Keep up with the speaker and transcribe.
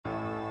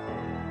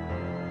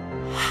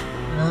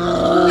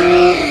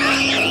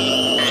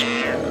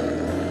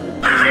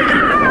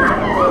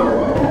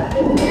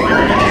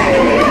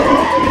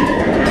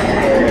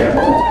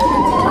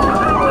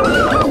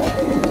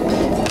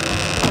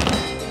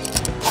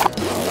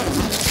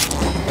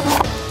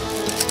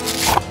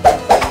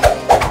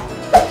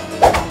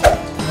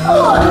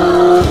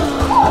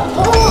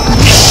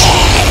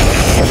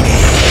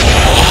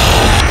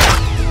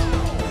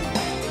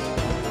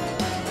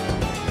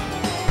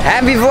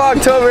Happy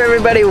Vlogtober,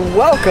 everybody!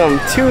 Welcome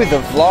to the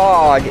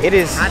vlog. It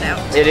is hot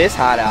out. It is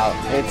hot out.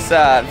 It's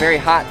very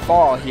hot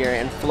fall here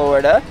in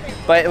Florida,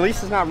 but at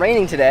least it's not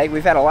raining today.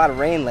 We've had a lot of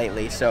rain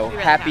lately, so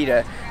really happy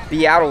to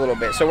be out a little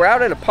bit. So we're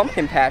out at a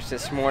pumpkin patch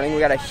this morning. We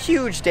got a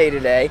huge day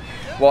today.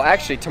 Well,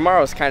 actually,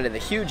 tomorrow's kind of the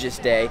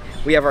hugest day.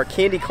 We have our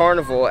candy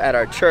carnival at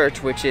our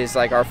church, which is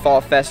like our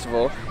fall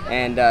festival,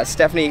 and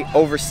Stephanie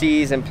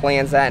oversees and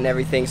plans that and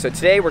everything. So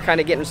today we're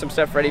kind of getting some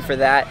stuff ready for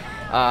that.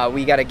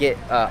 We got to get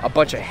a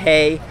bunch of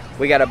hay.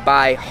 We got to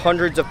buy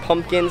hundreds of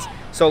pumpkins.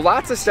 So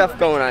lots of stuff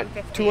going on.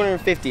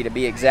 250 to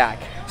be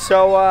exact.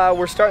 So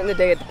we're starting the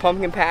day at the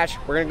pumpkin patch.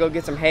 We're going to go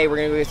get some hay. We're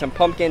going to go get some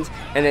pumpkins.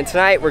 And then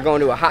tonight we're going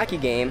to a hockey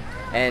game.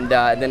 And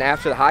then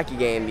after the hockey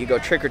game, you go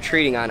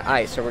trick-or-treating on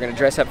ice. So we're going to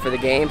dress up for the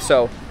game.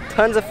 So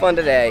tons of fun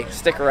today.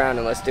 Stick around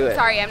and let's do it.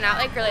 Sorry, I'm not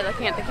like really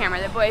looking at the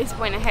camera. The boys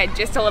went ahead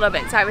just a little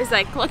bit. So I was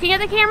like looking at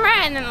the camera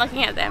and then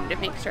looking at them to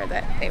make sure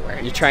that they were.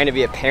 You trying to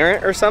be a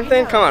parent or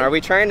something? Come on, are we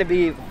trying to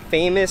be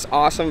famous,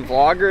 awesome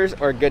vloggers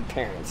or good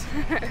parents?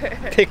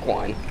 Pick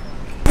one.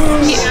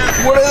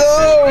 Yeah. What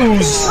are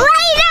those?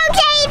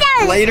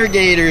 Later gators. Later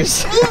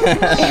gators.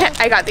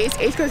 I got these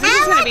because this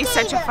is going to be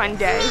such a fun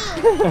day.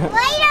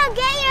 Later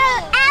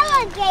gator,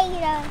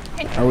 alligator.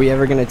 Are we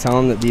ever going to tell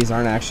them that these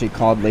aren't actually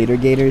called later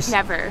gators?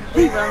 Never.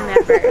 We will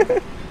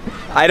never.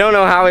 I don't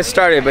know how it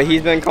started, but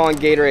he's been calling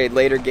Gatorade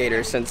later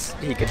gators since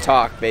he could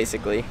talk,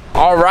 basically.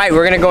 All right,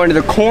 we're going to go into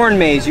the corn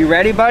maze. You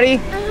ready, buddy?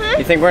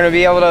 You think we're going to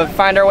be able to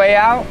find our way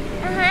out?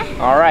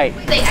 All right.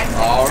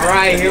 All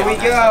right, here we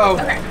go.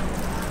 Okay.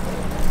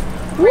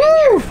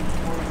 Woo!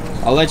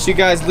 I'll let you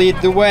guys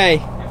lead the way.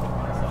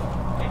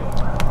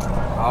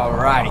 All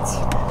right.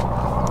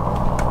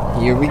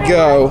 Here we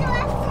go.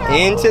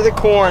 Into the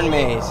corn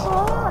maze.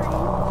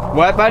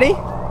 What, buddy?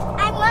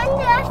 I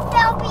wonder if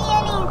there'll be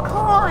any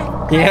corn.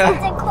 Yeah.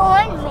 It's a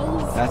corn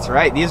maze. That's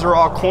right. These are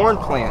all corn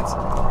plants.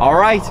 All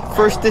right.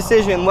 First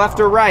decision, left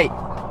or right?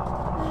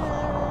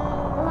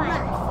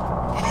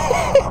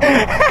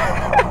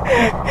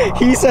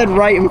 He said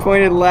right and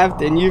pointed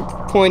left, and you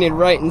pointed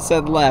right and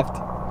said left.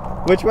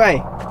 Which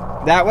way?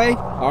 That way?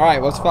 All right,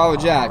 let's follow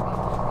Jack.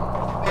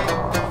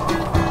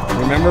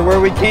 Remember where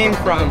we came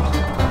from.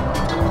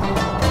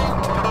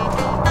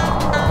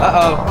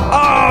 Uh-oh.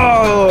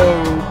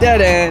 Oh,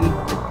 dead end.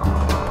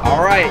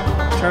 All right,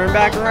 turn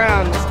back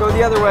around. Let's go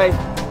the other way.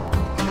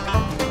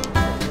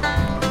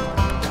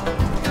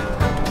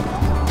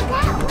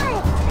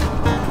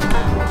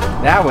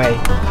 That way?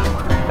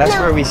 That's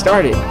where we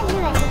started.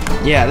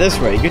 Yeah, this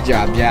way. Good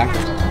job, Jack. We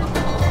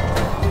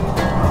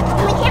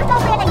can't go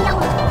where the yellow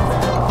is.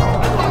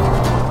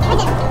 We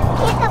can't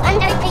go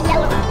under the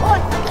yellow or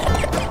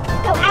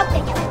go out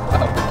the yellow.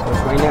 Uh-oh.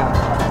 Which way now?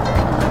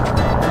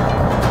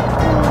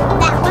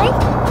 That way?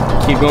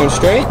 Keep going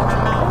straight.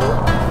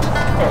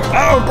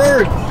 Oh,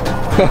 bird!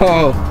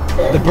 Oh,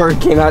 the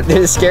bird came out. Did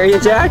it scare you,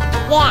 Jack?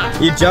 Yeah.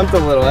 You jumped a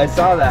little. I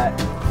saw that.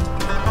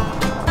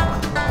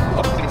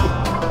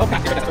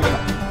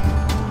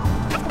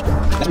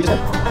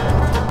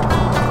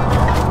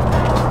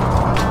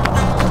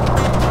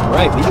 All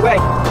right, lead the way.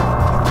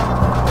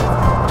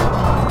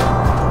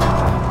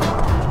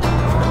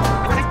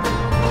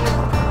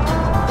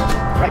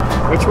 Right,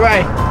 which way?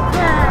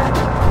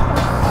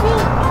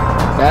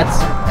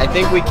 I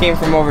think we came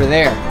from over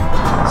there.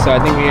 So I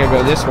think we're gonna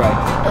go this way.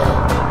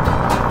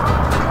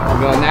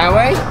 We're going that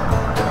way?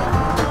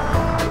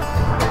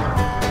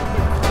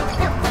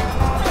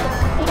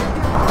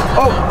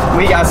 Oh,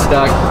 we got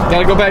stuck.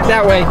 Gotta go back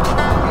that way.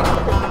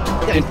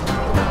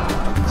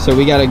 So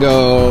we gotta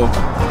go.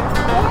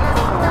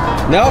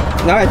 Nope,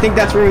 no, I think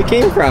that's where we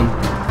came from.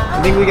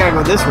 I think we gotta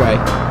go this way.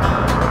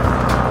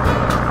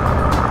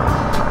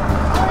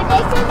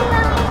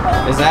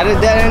 Is that a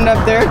dead end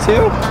up there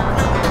too?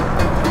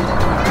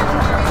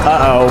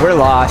 Uh-oh, we're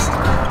lost.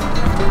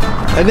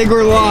 I think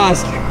we're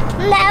lost.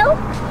 No.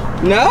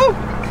 No?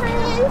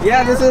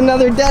 Yeah, this is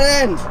another dead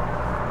end.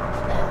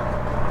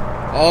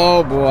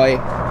 Oh boy.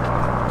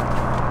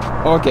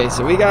 Okay,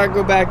 so we gotta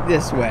go back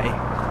this way.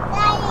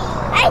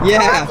 I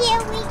Yeah. told you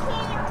we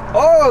can't.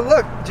 Oh,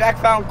 look, Jack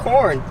found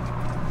corn.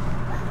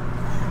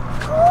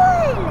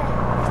 Corn.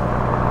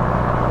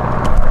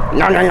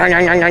 Nom, nom, nom,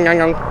 nom, nom, nom, nom,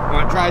 nom.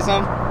 Wanna try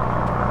some?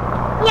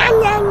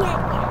 Yum, yum, yum, yum.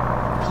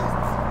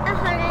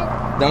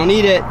 Don't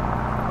eat it.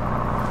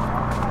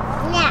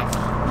 Yeah.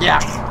 Yeah.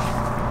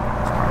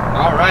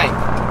 All right.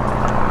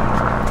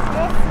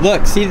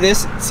 Look, see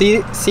this?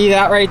 See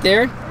that right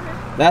there?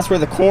 That's where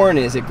the corn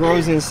is. It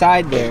grows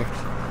inside there.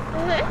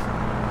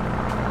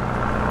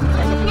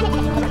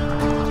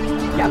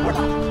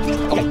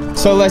 Okay,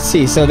 so let's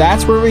see. So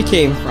that's where we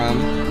came from.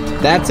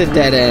 That's a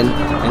dead end,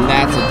 and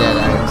that's a dead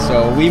end.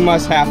 So we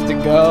must have to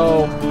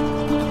go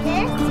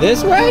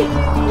this way?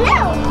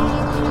 No.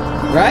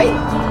 Right?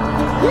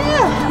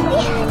 Yeah,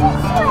 this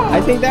way.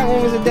 I think that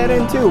one was a dead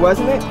end too,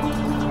 wasn't it?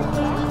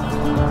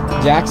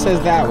 Jack says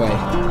that way.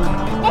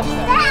 It's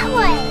that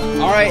way.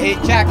 All right, hey,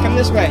 Jack, come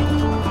this way.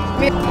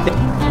 Come here. Come here.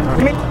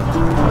 Coming.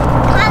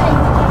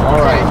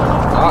 All right.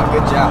 Oh,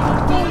 good job.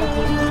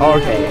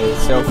 Okay,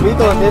 so if we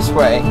go this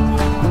way,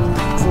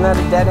 isn't that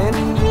a dead end?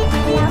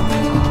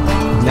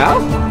 No?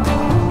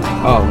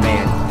 Oh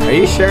man, are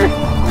you sure?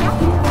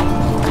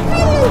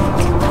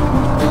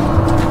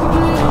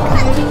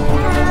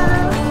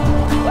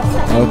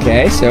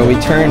 Okay, so we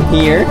turn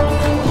here.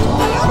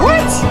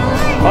 What?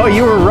 Oh,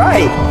 you were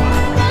right.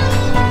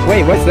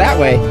 Wait, what's that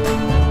way?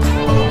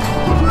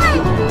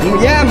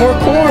 Yeah, more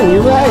corn,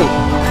 you're right.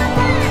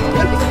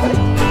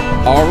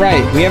 All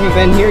right, we haven't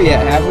been here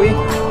yet, have we?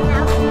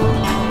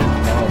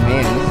 Oh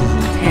man, this is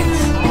intense.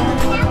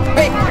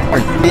 Wait,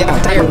 yeah,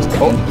 tires.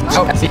 Oh,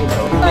 I see.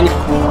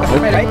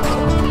 Right?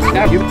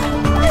 Now you.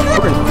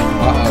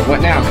 Uh-oh, what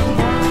now?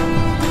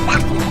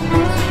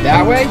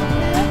 That way?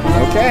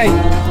 Okay.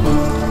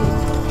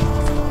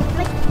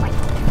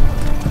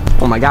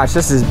 Oh my gosh,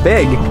 this is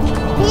big. Big?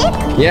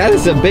 Yeah,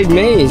 this is a big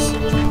maze.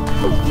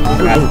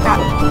 Yeah.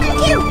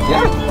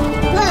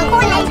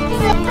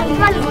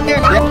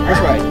 Yep,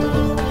 that's right.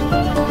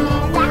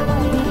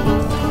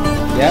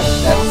 Yep,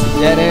 that's the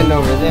dead end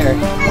over there.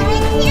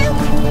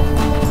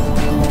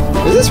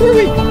 Is this where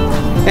we...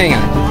 Hang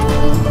on.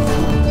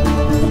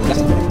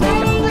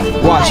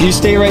 Watch, you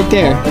stay right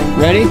there.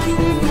 Ready?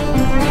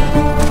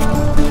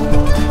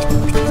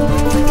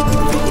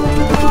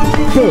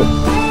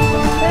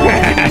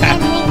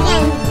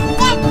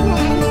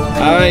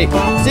 Alright,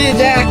 see you,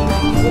 Jack.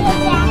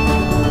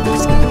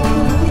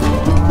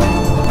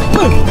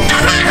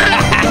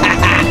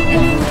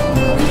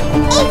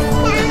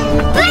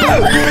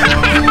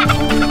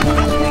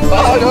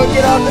 Oh, don't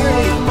get all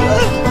dirty.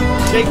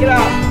 Shake it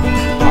off.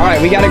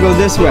 Alright, we gotta go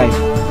this way.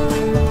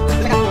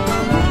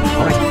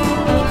 Alright.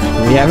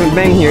 We haven't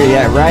been here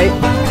yet, right?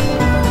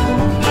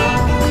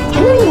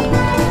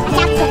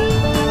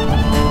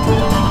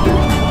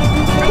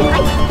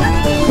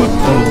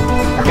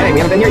 Okay, we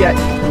haven't been here yet.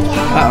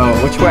 Uh-oh,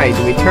 which way?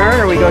 Do we turn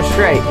or we go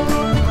straight?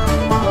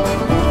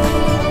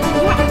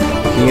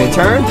 You gonna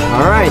turn?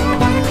 Alright.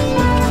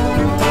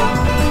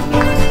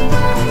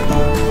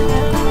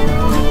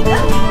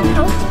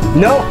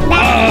 Nope.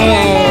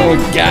 Oh,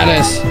 got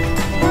us.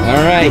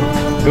 Alright,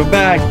 go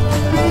back.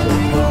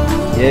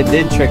 Yeah, it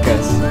did trick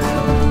us.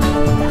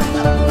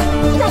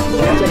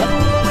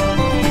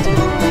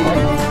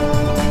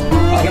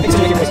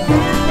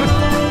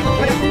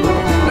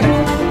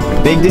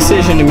 Big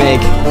decision to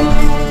make.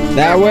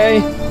 That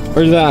way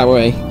or that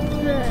way?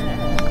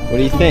 What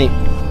do you think?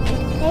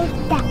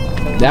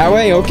 That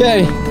way?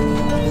 Okay.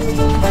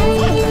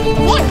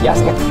 Yes.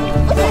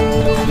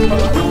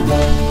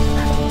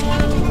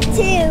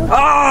 Two.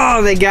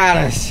 Oh, they got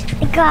us.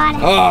 I got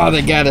it. Oh,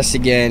 they got us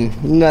again.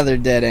 Another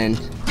dead end.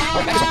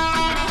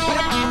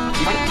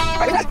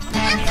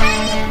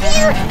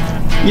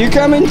 You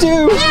coming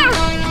too? Yeah.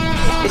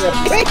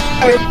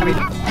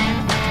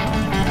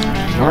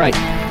 All right.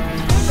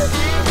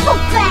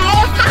 Okay.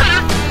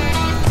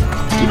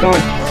 Keep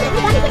going.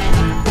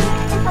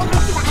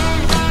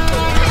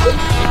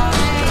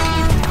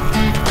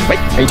 Wait,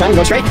 are you trying to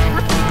go straight?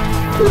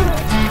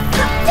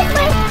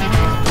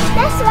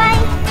 This way.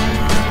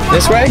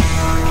 This way?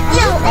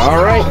 No.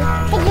 All right.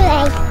 This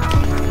way.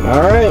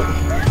 All right.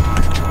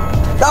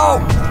 Oh!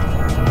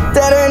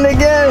 Dead end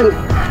again!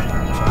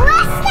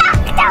 We're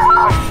stuck the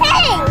whole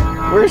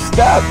thing. We're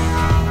stuck.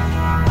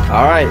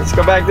 All right, let's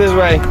go back this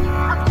way.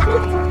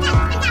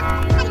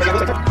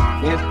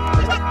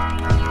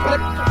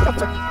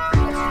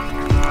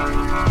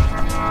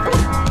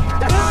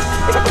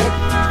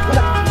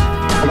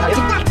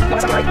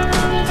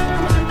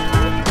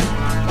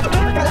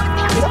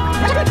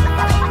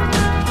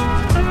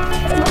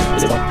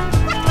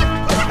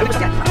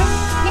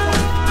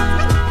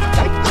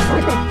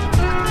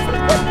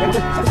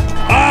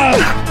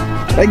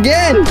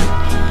 Again!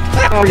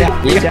 Oh yeah.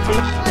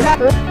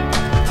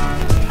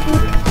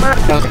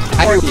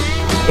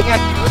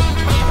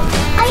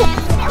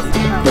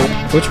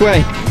 Which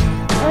way?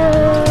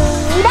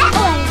 That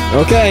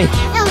one. Okay.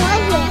 No,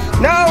 right here.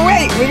 No,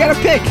 wait, we gotta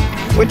pick.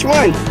 Which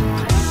one?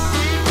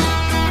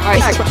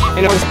 Alright,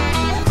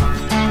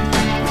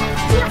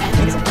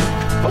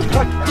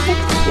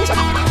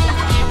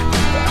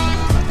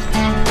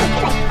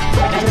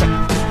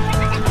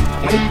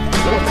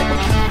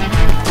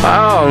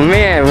 oh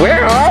man,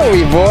 where are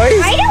we,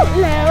 boys? I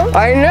don't know.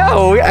 I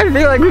know. I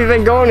feel like we've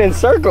been going in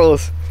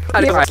circles.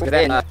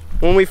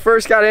 When we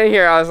first got in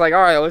here, I was like,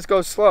 all right, let's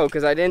go slow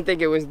because I didn't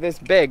think it was this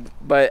big.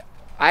 But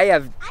I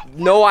have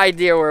no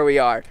idea where we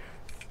are.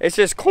 It's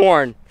just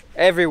corn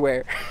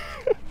everywhere.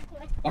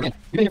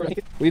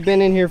 We've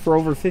been in here for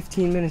over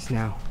 15 minutes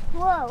now.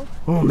 Whoa.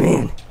 Oh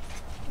man.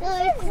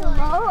 It's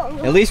long.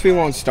 At least we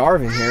won't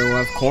starve in here.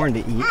 We'll have corn to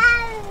eat.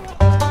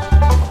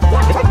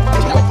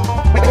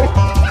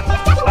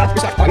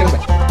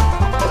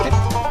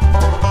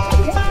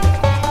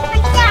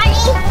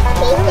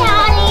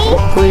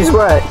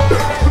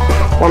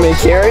 want me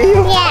to carry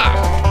you?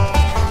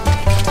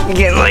 Yeah. You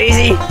getting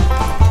lazy?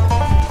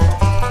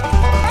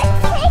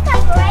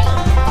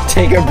 Let's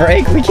take a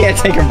break. Take a break? We can't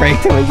take a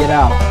break till we get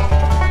out.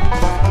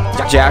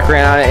 Jack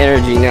ran out of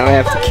energy. Now I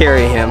have to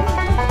carry him.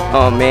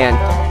 Oh man.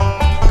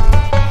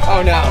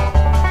 Oh no.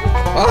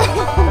 Oh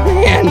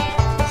man.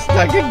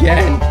 Stuck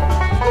again.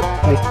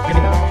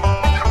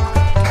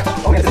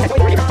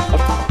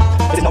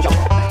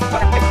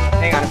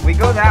 Hang on, if we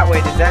go that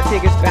way, does that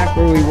take us back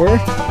where we were?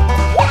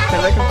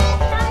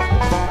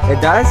 It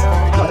does?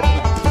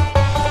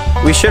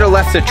 We should have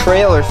left a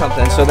trail or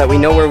something so that we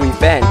know where we've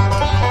been.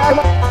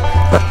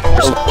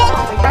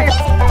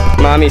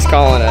 Mommy's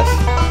calling us.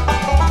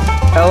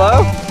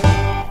 Hello?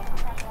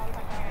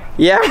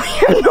 Yeah, we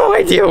have no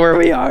idea where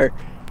we are.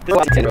 I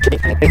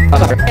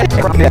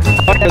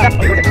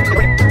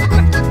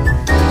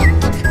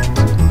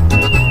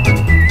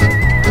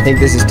think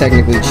this is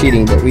technically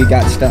cheating, but we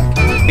got stuck.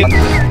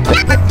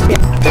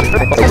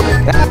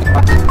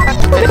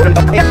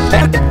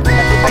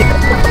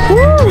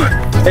 Woo!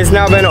 It's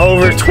now been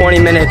over 20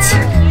 minutes.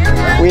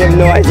 We have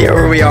no idea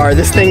where we are.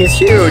 This thing is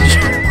huge.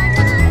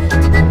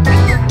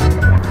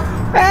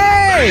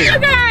 Hey! You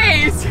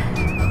guys! You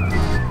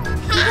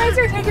guys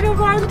are taking a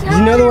long time. Do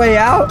you know the way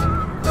out?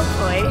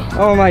 Hopefully.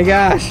 Oh my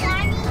gosh.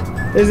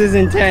 This is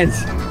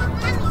intense.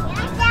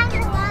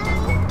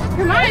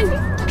 Come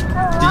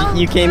on.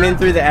 You came in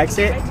through the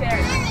exit? Right there.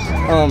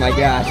 Oh my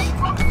gosh.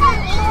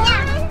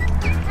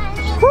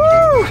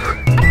 Woo!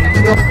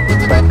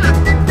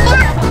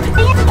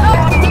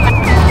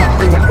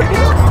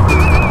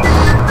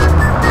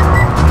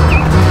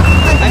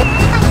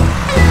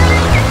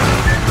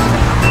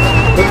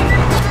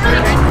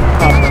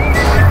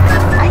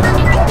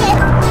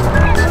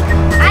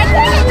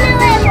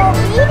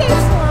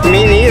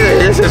 Me neither.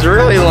 This is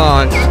really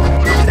long.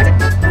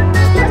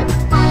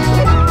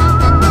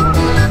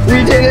 We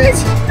did it!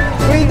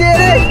 We did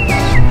it!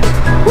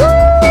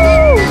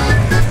 Woo!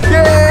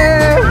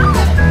 Yeah!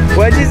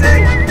 What'd you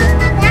say?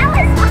 That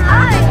was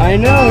hard. I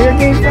know, you're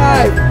game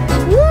 5.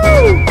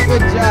 Woo!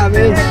 Good job,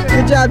 man.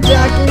 Good job,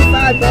 Jack. Game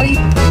 5, buddy.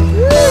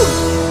 Woo!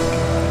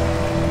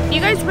 You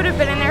guys would have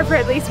been in there for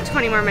at least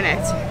 20 more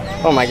minutes.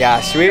 Oh my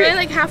gosh. We're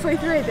like halfway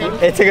through, I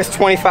think. It took us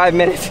 25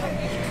 minutes.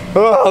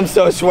 Oh, I'm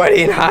so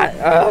sweaty and hot.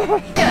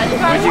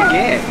 What'd you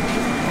get?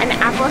 An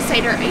apple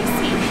cider icy.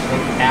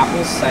 An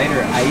apple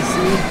cider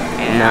icy?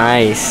 Yeah.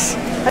 Nice.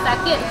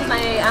 Second, because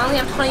I only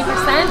have 20%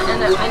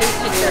 and I need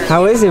pictures.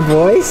 How is it,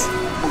 boys?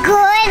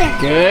 Good.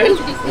 Good?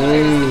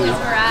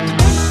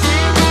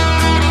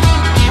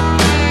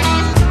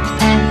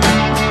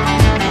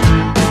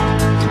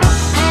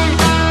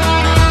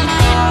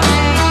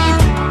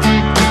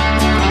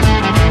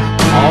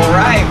 All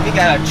right, we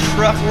got a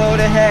truckload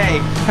of hay.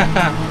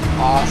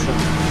 Awesome.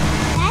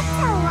 That's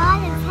a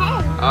lot of hay.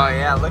 Oh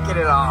yeah, look at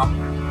it all.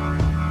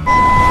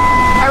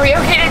 Are we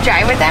okay to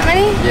drive with that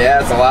many?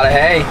 Yeah, it's a lot of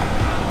hay.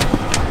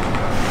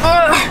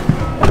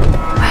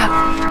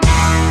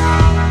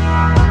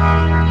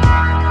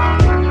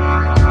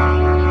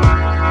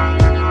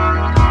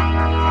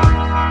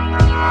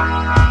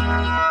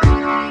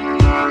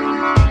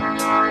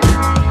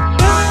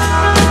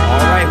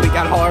 Alright, we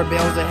got all our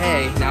bales of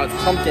hay. Now it's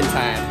pumpkin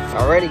time.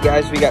 Alrighty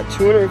guys, we got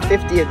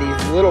 250 of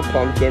these little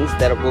pumpkins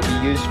that will be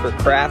used for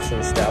crafts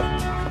and stuff.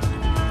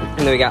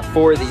 And then we got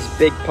 4 of these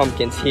big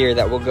pumpkins here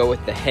that will go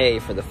with the hay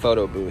for the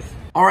photo booth.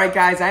 Alright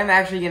guys, I'm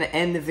actually going to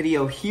end the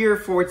video here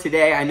for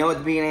today. I know at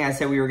the beginning I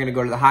said we were going to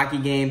go to the hockey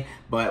game,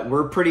 but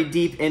we're pretty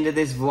deep into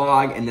this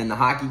vlog, and then the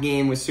hockey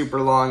game was super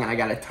long, and I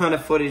got a ton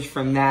of footage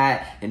from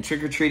that, and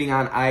trick-or-treating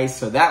on ice,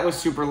 so that was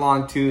super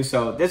long too.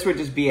 So this would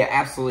just be an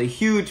absolutely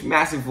huge,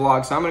 massive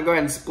vlog, so I'm going to go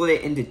ahead and split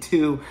it into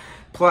 2.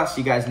 Plus,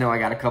 you guys know I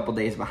got a couple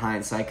days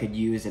behind, so I could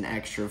use an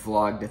extra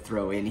vlog to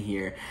throw in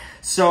here.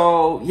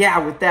 So,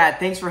 yeah, with that,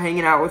 thanks for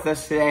hanging out with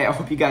us today. I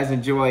hope you guys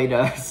enjoyed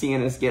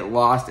seeing us get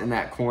lost in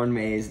that corn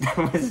maze. That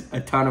was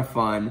a ton of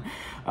fun.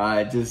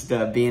 Just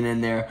being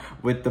in there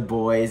with the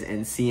boys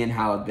and seeing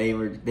how they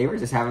were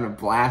just having a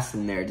blast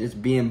in there,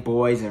 just being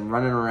boys and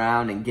running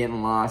around and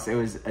getting lost. It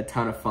was a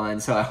ton of fun.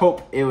 So I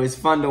hope it was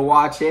fun to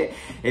watch it.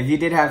 If you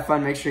did have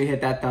fun, make sure you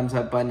hit that thumbs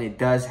up button. It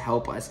does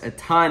help us a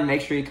ton.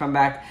 Make sure you come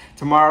back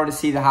tomorrow to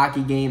see the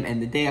hockey game,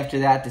 and the day after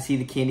that to see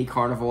the candy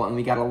carnival. And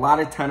we got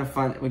a ton of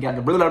fun. We got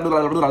a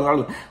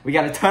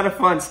ton of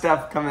fun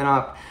stuff coming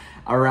up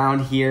around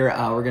here.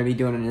 We're gonna be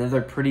doing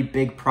another pretty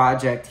big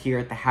project here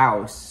at the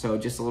house, so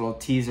just a little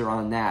teaser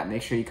on that.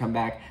 Make sure you come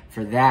back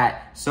for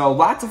that. So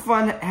lots of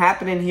fun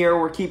happening here.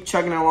 We'll keep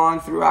chugging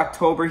along through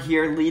October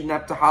here, leading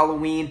up to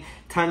Halloween.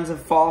 Tons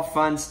of fall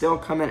fun still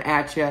coming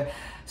at you.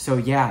 So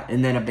yeah,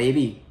 and then a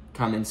baby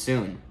coming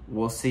soon.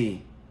 We'll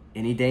see.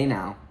 Any day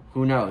now.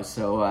 Who knows?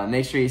 So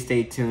make sure you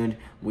stay tuned.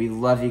 We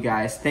love you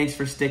guys. Thanks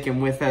for sticking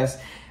with us.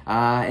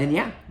 And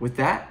yeah, with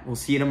that, we'll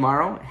see you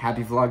tomorrow.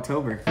 Happy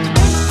Vlogtober.